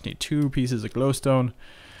 so we just need 2 pieces of glowstone.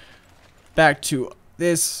 Back to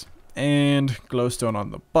this, and glowstone on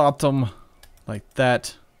the bottom, like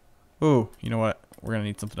that. Ooh, you know what? We're going to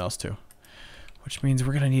need something else too. Which means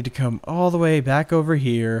we're going to need to come all the way back over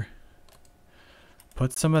here.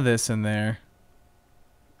 Put some of this in there.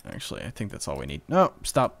 Actually, I think that's all we need. No,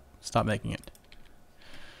 stop. Stop making it.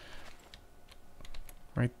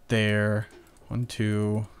 Right there. 1,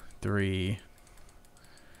 2, 3.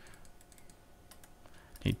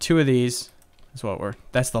 Need 2 of these.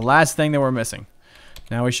 That's the last thing that we're missing.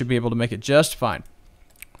 Now we should be able to make it just fine.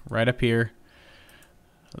 Right up here.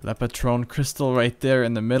 Le Patron crystal right there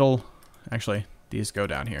in the middle. Actually, these go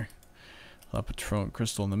down here. Le Patron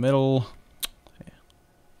crystal in the middle.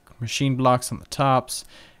 Machine blocks on the tops.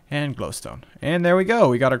 And glowstone. And there we go.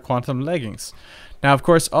 We got our quantum leggings. Now, of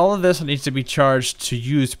course, all of this needs to be charged to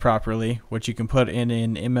use properly, which you can put in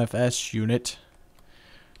an MFS unit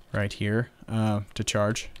right here to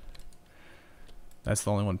charge. That's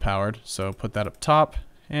the only one powered. So put that up top,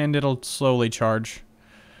 and it'll slowly charge.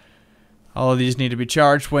 All of these need to be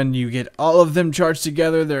charged. When you get all of them charged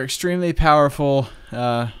together, they're extremely powerful.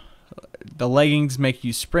 The leggings make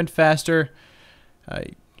you sprint faster.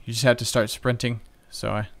 You just have to start sprinting. So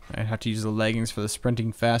I have to use the leggings for the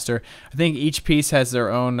sprinting faster. I think each piece has their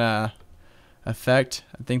own effect.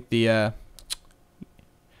 I think the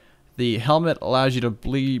helmet allows you to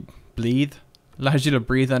allows you to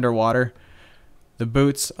breathe underwater. The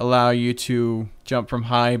boots allow you to jump from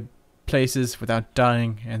high places without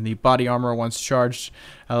dying, and the body armor, once charged,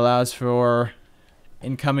 allows for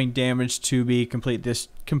incoming damage to be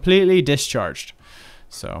completely discharged.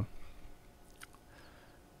 So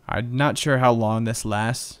I'm not sure how long this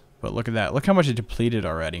lasts, but look at that. Look how much it depleted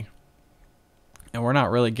already. And we're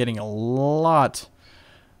not really getting a lot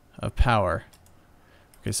of power.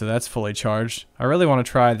 Okay, so that's fully charged. I really want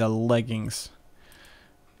to try the leggings.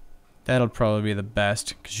 That'll probably be the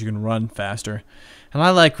best, because you can run faster. And I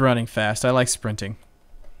like running fast. I like sprinting.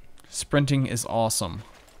 Sprinting is awesome.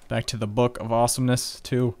 Back to the Book of Awesomeness,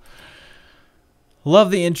 too. Love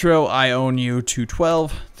the intro. I own you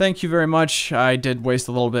 212. Thank you very much. I did waste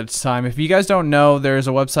a little bit of time. If you guys don't know, there's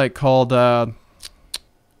a website called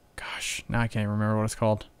gosh, now I can't remember what it's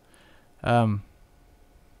called. When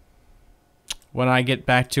I get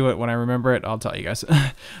back to it, when I remember it, I'll tell you guys.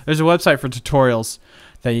 There's a website for tutorials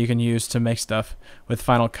that you can use to make stuff with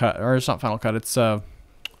Final Cut, or it's not Final Cut, it's After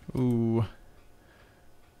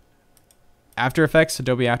Effects,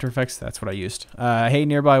 Adobe After Effects, that's what I used. Hey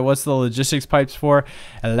Nearby, what's the logistics pipes for?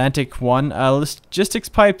 Atlantic 1. Logistics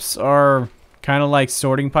pipes are kind of like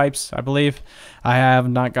sorting pipes, I believe. I have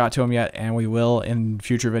not got to them yet, and we will in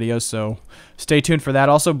future videos, so stay tuned for that.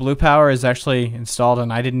 Also, Blue Power is actually installed,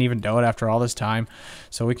 and I didn't even know it after all this time,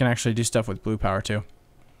 so we can actually do stuff with Blue Power too.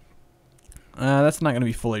 That's not going to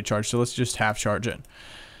be fully charged, so let's just half charge it.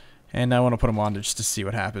 And I want to put them on just to see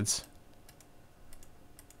what happens.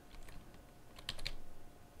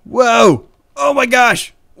 Whoa! Oh my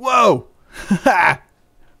gosh! Whoa!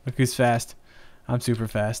 Look who's fast. I'm super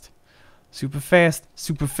fast. Super fast.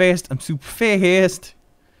 Super fast. I'm super fast.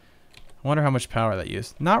 I wonder how much power that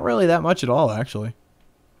used. Not really that much at all, actually.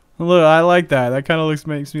 Look, I like that. That kind of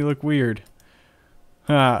makes me look weird.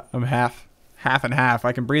 I'm half and half.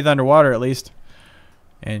 I can breathe underwater at least.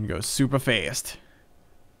 And go super fast.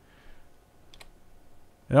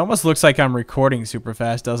 It almost looks like I'm recording super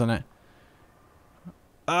fast, doesn't it?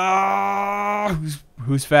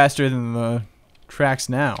 Who's faster than the tracks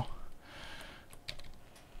now?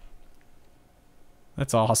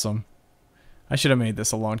 That's awesome. I should have made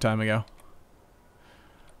this a long time ago.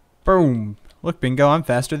 Boom. Look, Bingo, I'm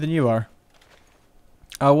faster than you are.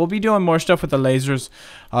 We'll be doing more stuff with the lasers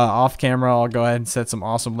off camera. I'll go ahead and set some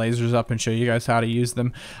awesome lasers up and show you guys how to use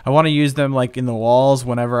them. I want to use them like in the walls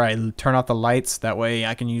whenever I turn off the lights. That way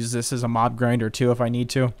I can use this as a mob grinder too if I need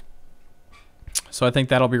to. So I think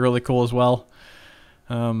that'll be really cool as well.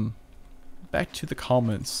 Back to the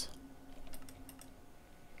comments.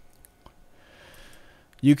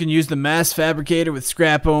 You can use the mass fabricator with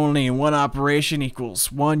scrap only, and one operation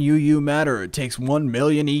equals 1 UU matter. It takes 1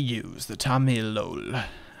 million EUs. The Tamilo.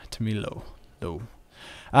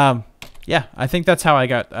 Yeah, I think that's how I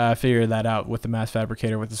got figured that out with the mass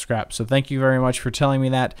fabricator with the scrap. So thank you very much for telling me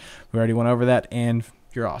that. We already went over that, and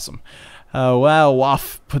you're awesome. Wow,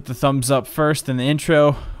 Waff put the thumbs up first in the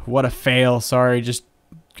intro. What a fail. Sorry, just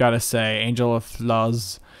gotta say, Angel of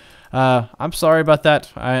Flaws. I'm sorry about that.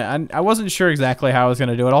 I wasn't sure exactly how I was going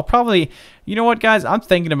to do it. I'll probably, you know what, guys? I'm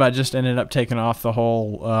thinking about just ended up taking off the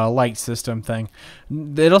whole light system thing.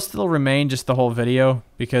 It'll still remain just the whole video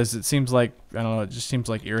because it seems like, I don't know, it just seems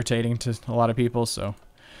like irritating to a lot of people. So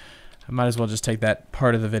I might as well just take that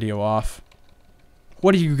part of the video off.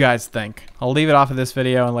 What do you guys think? I'll leave it off of this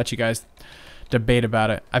video and let you guys debate about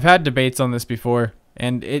it. I've had debates on this before,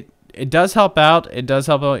 and it does help out. It does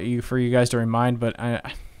help out for you guys to remind, but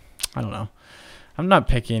I don't know. I'm not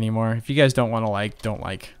picky anymore. If you guys don't want to like, don't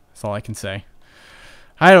like. That's all I can say.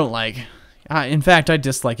 I don't like. In fact, I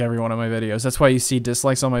dislike every one of my videos. That's why you see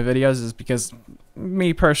dislikes on my videos, is because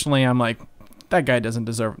me personally, I'm like, that guy doesn't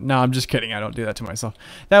deserve. No, I'm just kidding. I don't do that to myself.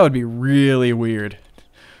 That would be really weird.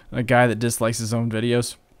 A guy that dislikes his own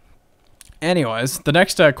videos. Anyways, the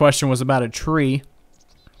next question was about a tree.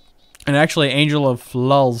 And actually, Angel of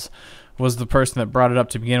Lulz was the person that brought it up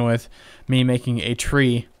to begin with. Me making a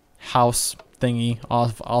tree house thingy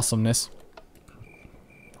of awesomeness,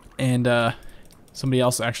 and somebody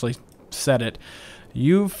else actually said it.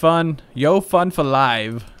 Yo fun for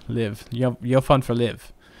live. Yo fun for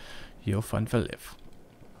live. Yo fun for live.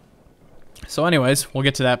 So anyways, we'll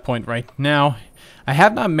get to that point right now. I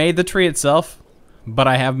have not made the tree itself, but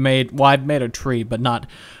I have made, well, I've made a tree, but not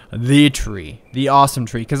the tree, the awesome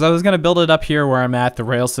tree, because I was going to build it up here where I'm at, the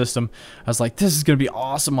rail system. I was like, this is going to be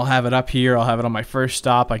awesome. I'll have it up here. I'll have it on my first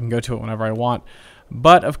stop. I can go to it whenever I want.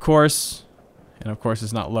 But of course,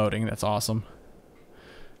 it's not loading. That's awesome.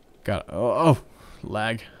 Got, oh,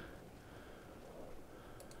 lag.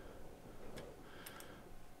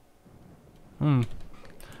 Let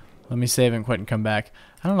me save and quit and come back.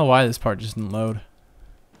 I don't know why this part just didn't load.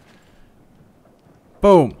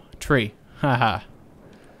 Boom, tree. Haha.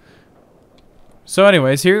 So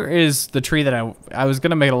anyways, here is the tree that I was going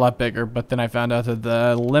to make it a lot bigger, but then I found out that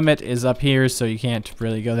the limit is up here, so you can't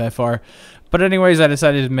really go that far. But anyways, I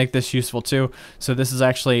decided to make this useful too. So this is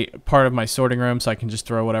actually part of my sorting room, so I can just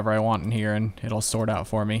throw whatever I want in here, and it'll sort out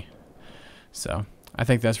for me. So I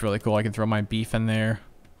think that's really cool. I can throw my beef in there.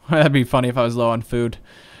 That'd be funny if I was low on food.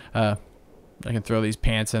 I can throw these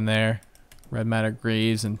pants in there, red matter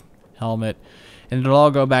greaves, and helmet. And it'll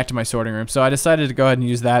all go back to my sorting room. So I decided to go ahead and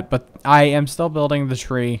use that, but I am still building the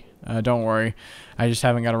tree. Don't worry. I just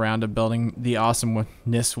haven't got around to building the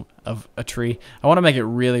awesomeness of a tree. I want to make it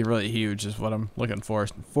really, really huge is what I'm looking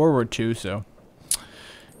forward to. So,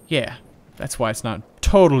 yeah, that's why it's not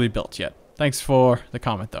totally built yet. Thanks for the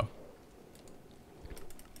comment, though.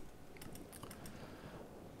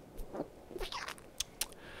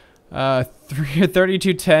 Uh,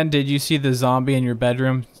 3210, did you see the zombie in your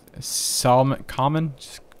bedroom?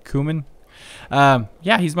 Kuman?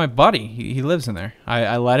 Yeah, he's my buddy. He lives in there.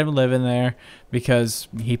 I let him live in there because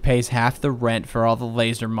he pays half the rent for all the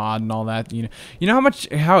laser mod and all that. You know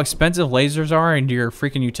how expensive lasers are into your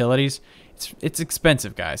freaking utilities? It's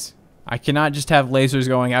expensive, guys. I cannot just have lasers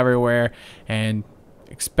going everywhere and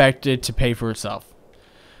expect it to pay for itself.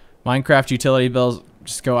 Minecraft utility bills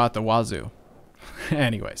just go out the wazoo.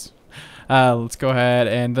 Anyways. Let's go ahead,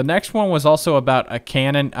 and the next one was also about a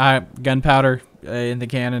cannon, gunpowder in the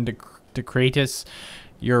cannon to Kratos.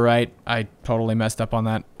 You're right, I totally messed up on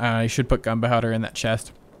that. I should put gunpowder in that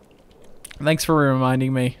chest. Thanks for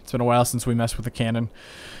reminding me. It's been a while since we messed with the cannon.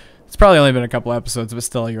 It's probably only been a couple episodes, but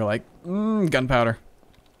still, you're like, gunpowder.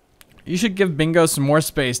 You should give Bingo some more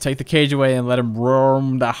space. Take the cage away and let him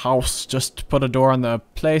roam the house. Just put a door on the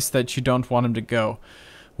place that you don't want him to go.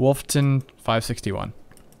 Wolfton 561.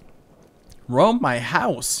 Roam my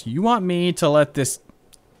house? You want me to let this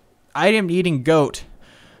item-eating goat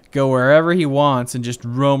go wherever he wants and just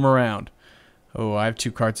roam around? Oh, I have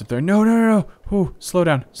 2 carts up there. No, no, no, no. Ooh, slow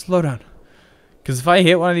down, slow down. Because if I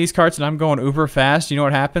hit one of these carts and I'm going uber fast, you know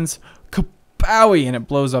what happens? Kabowie! And it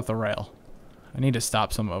blows up the rail. I need to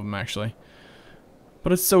stop some of them, actually.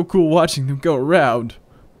 But it's so cool watching them go around.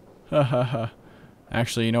 Ha ha ha.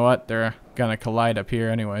 Actually, you know what? They're gonna collide up here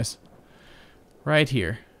anyways. Right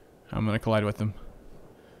here. I'm gonna collide with them.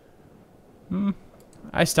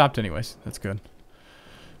 I stopped anyways. That's good.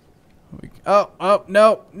 Oh,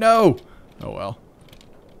 no, no! Oh well.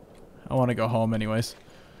 I want to go home anyways.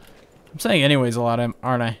 I'm saying anyways a lot,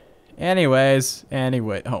 aren't I? Anyways,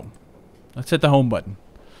 anyway, home. Let's hit the home button.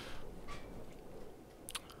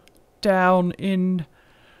 Down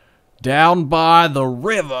by the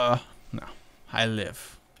river. No, I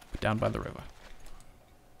live down by the river.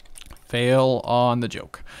 Fail on the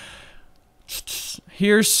joke.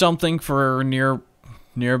 Here's something for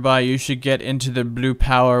nearby. You should get into the blue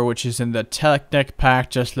power, which is in the Technic pack.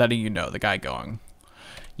 Just letting you know. The guy going,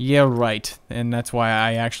 yeah, right. And that's why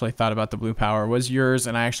I actually thought about the blue power was yours,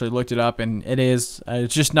 and I actually looked it up, and it is.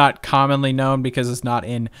 It's just not commonly known because it's not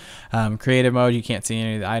in creative mode. You can't see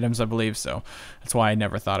any of the items, I believe, so that's why I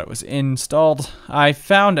never thought it was installed. I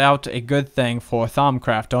found out a good thing for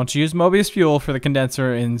Thaumcraft. Don't use Mobius fuel for the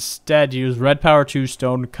condenser. Instead, use Red Power 2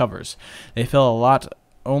 stone covers. They fill a lot.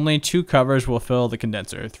 Only 2 covers will fill the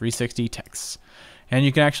condenser. 360 texts. And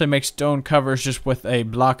you can actually make stone covers just with a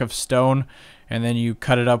block of stone, and then you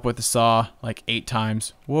cut it up with a saw like 8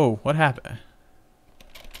 times. Whoa, what happened?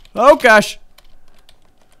 Oh gosh!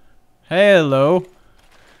 Hello.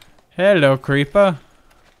 Hello, creeper.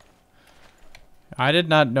 I did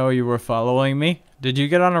not know you were following me. Did you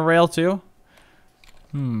get on a rail too?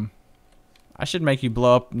 I should make you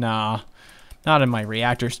blow up. Nah. Not in my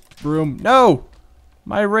reactor room. No!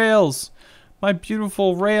 My rails. My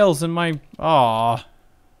beautiful rails and my... Aw.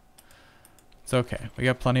 It's okay. We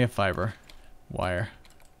got plenty of fiber. Wire.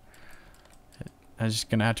 I'm just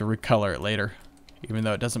gonna have to recolor it later. Even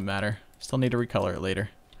though it doesn't matter. Still need to recolor it later.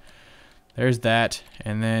 There's that.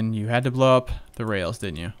 And then you had to blow up the rails,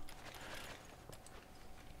 didn't you?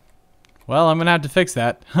 Well, I'm gonna have to fix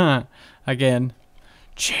that. Huh. Again.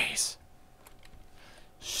 Jeez.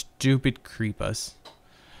 Stupid creepers.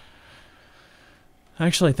 I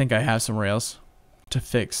actually think I have some rails to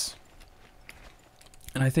fix.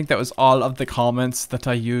 And I think that was all of the comments that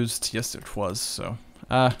I used. Yes, it was. So,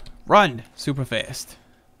 run super fast.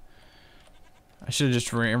 I should have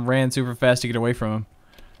just ran super fast to get away from him.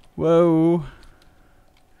 Whoa.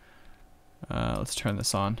 Let's turn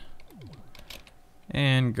this on.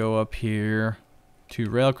 And go up here to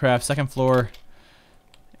Railcraft, 2nd floor.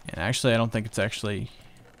 And actually, I don't think it's actually...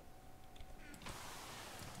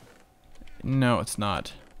 No, it's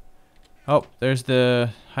not. Oh, there's the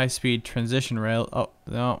high-speed transition rail. Oh,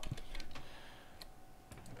 no.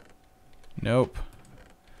 Nope.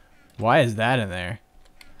 Why is that in there?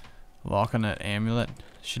 Lock on that amulet.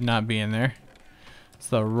 Should not be in there. It's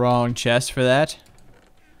the wrong chest for that.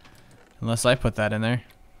 Unless I put that in there.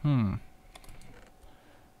 Oh,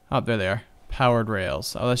 there they are. Powered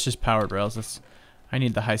rails. Oh, that's just powered rails. I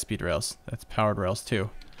need the high-speed rails. That's powered rails, too.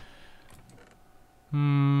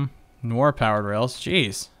 More powered rails.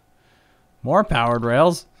 Jeez. More powered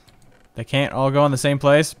rails. They can't all go in the same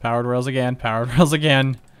place. Powered rails again. Powered rails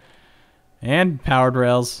again. And powered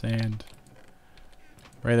rails. And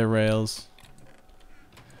regular rails.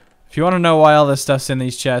 If you want to know why all this stuff's in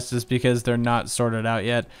these chests, is because they're not sorted out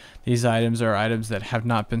yet. These items are items that have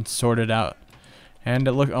not been sorted out. And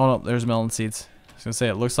it look. Oh no, there's melon seeds. I was gonna say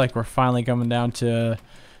it looks like we're finally coming down to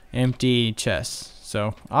empty chests.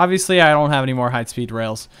 So obviously I don't have any more high-speed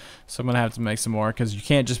rails, so I'm gonna have to make some more because you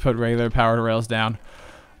can't just put regular powered rails down,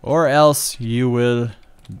 or else you will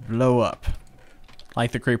blow up,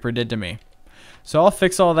 like the creeper did to me. So I'll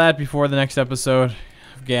fix all that before the next episode.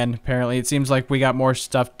 Again, apparently it seems like we got more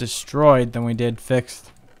stuff destroyed than we did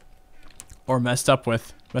fixed, or messed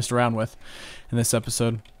around with in this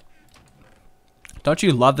episode. Don't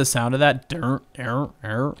you love the sound of that?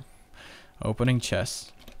 Opening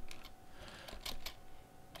chests.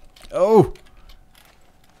 Oh!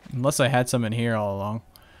 Unless I had some in here all along.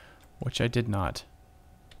 Which I did not.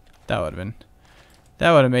 That would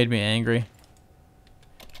have made me angry.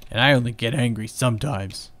 And I only get angry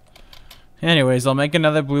sometimes. Anyways, I'll make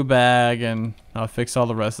another blue bag, and I'll fix all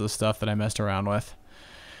the rest of the stuff that I messed around with.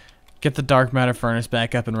 Get the dark matter furnace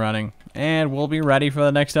back up and running, and we'll be ready for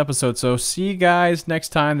the next episode. So see you guys next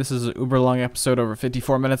time. This is an uber long episode, over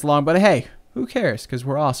 54 minutes long, but hey, who cares? Because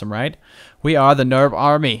we're awesome, right? We are the Nerb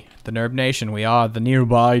Army, the Nerb Nation. We are the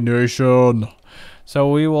Nearby Nation. So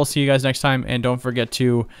we will see you guys next time, and don't forget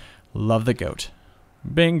to love the goat.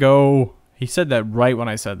 Bingo. He said that right when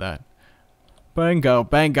I said that. Bingo,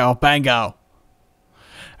 bango, bango. All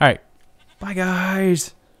right. Bye,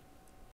 guys.